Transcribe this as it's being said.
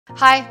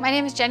Hi, my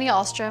name is Jenny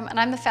Ahlstrom and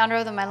I'm the founder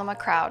of the Myeloma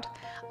Crowd.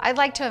 I'd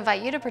like to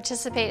invite you to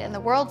participate in the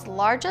world's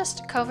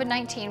largest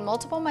COVID-19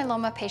 multiple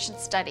myeloma patient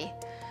study.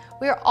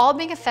 We are all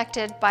being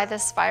affected by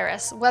this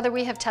virus, whether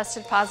we have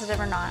tested positive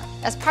or not.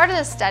 As part of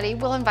this study,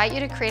 we'll invite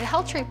you to create a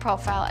health tree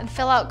profile and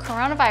fill out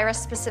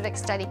coronavirus-specific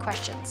study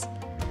questions.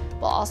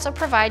 We'll also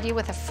provide you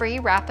with a free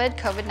rapid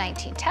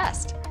COVID-19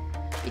 test.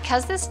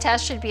 Because this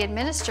test should be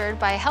administered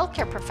by a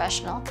healthcare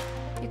professional,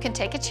 you can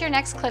take it to your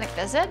next clinic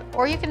visit,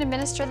 or you can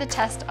administer the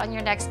test on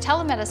your next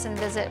telemedicine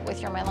visit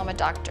with your myeloma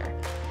doctor.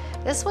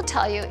 This will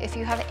tell you if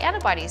you have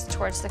antibodies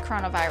towards the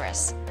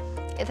coronavirus.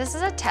 This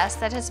is a test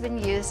that has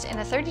been used in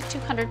a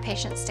 3,200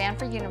 patient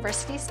Stanford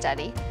University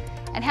study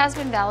and has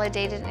been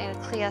validated in a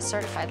CLIA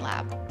certified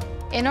lab.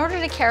 In order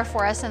to care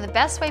for us in the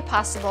best way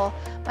possible,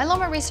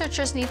 myeloma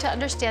researchers need to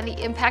understand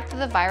the impact that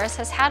the virus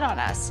has had on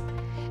us,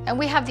 and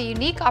we have the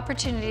unique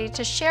opportunity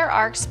to share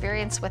our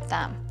experience with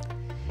them.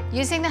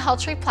 Using the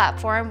Health Tree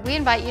platform, we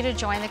invite you to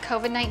join the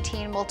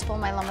COVID-19 multiple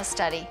myeloma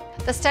study.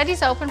 The study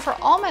is open for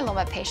all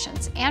myeloma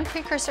patients and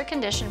precursor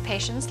condition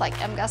patients like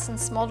MGUS and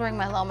smoldering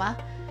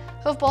myeloma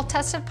who have both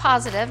tested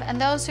positive and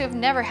those who have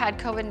never had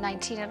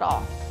COVID-19 at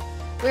all.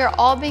 We are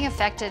all being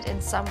affected in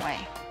some way.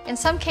 In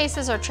some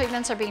cases, our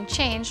treatments are being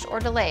changed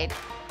or delayed.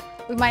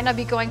 We might not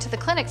be going to the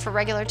clinic for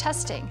regular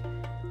testing.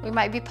 We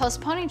might be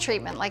postponing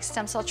treatment like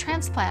stem cell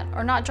transplant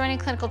or not joining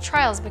clinical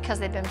trials because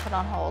they've been put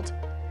on hold.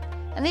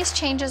 And these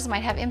changes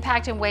might have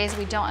impact in ways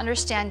we don't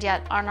understand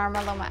yet on our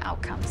myeloma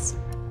outcomes.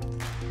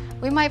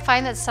 We might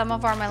find that some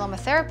of our myeloma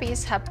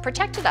therapies have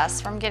protected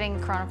us from getting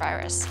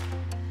coronavirus.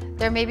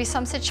 There may be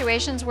some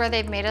situations where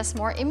they've made us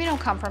more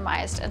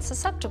immunocompromised and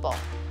susceptible.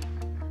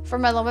 For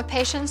myeloma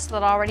patients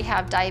that already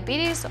have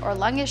diabetes or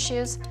lung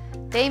issues,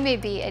 they may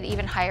be at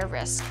even higher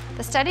risk.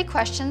 The study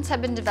questions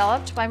have been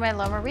developed by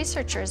myeloma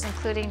researchers,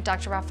 including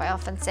Dr. Rafael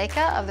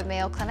Fonseca of the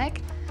Mayo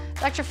Clinic,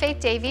 Dr. Faith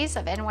Davies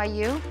of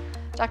NYU,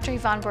 Dr.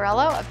 Yvonne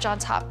Borrello of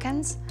Johns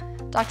Hopkins,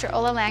 Dr.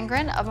 Ola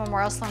Landgren of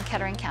Memorial Sloan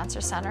Kettering Cancer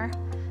Center,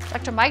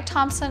 Dr. Mike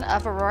Thompson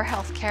of Aurora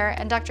Healthcare,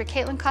 and Dr.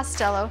 Caitlin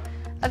Costello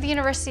of the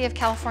University of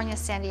California,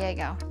 San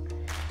Diego.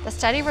 The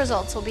study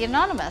results will be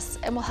anonymous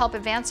and will help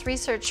advance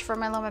research for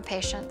myeloma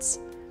patients.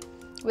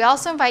 We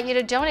also invite you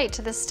to donate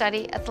to this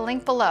study at the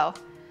link below,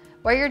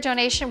 where your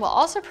donation will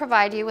also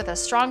provide you with a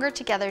Stronger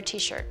Together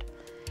t-shirt.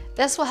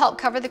 This will help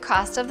cover the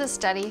cost of the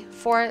study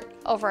for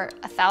over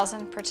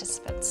 1,000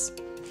 participants.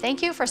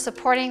 Thank you for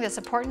supporting this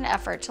important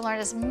effort to learn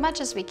as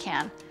much as we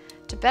can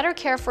to better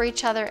care for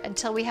each other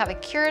until we have a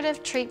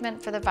curative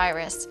treatment for the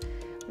virus.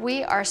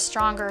 We are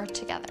stronger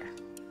together.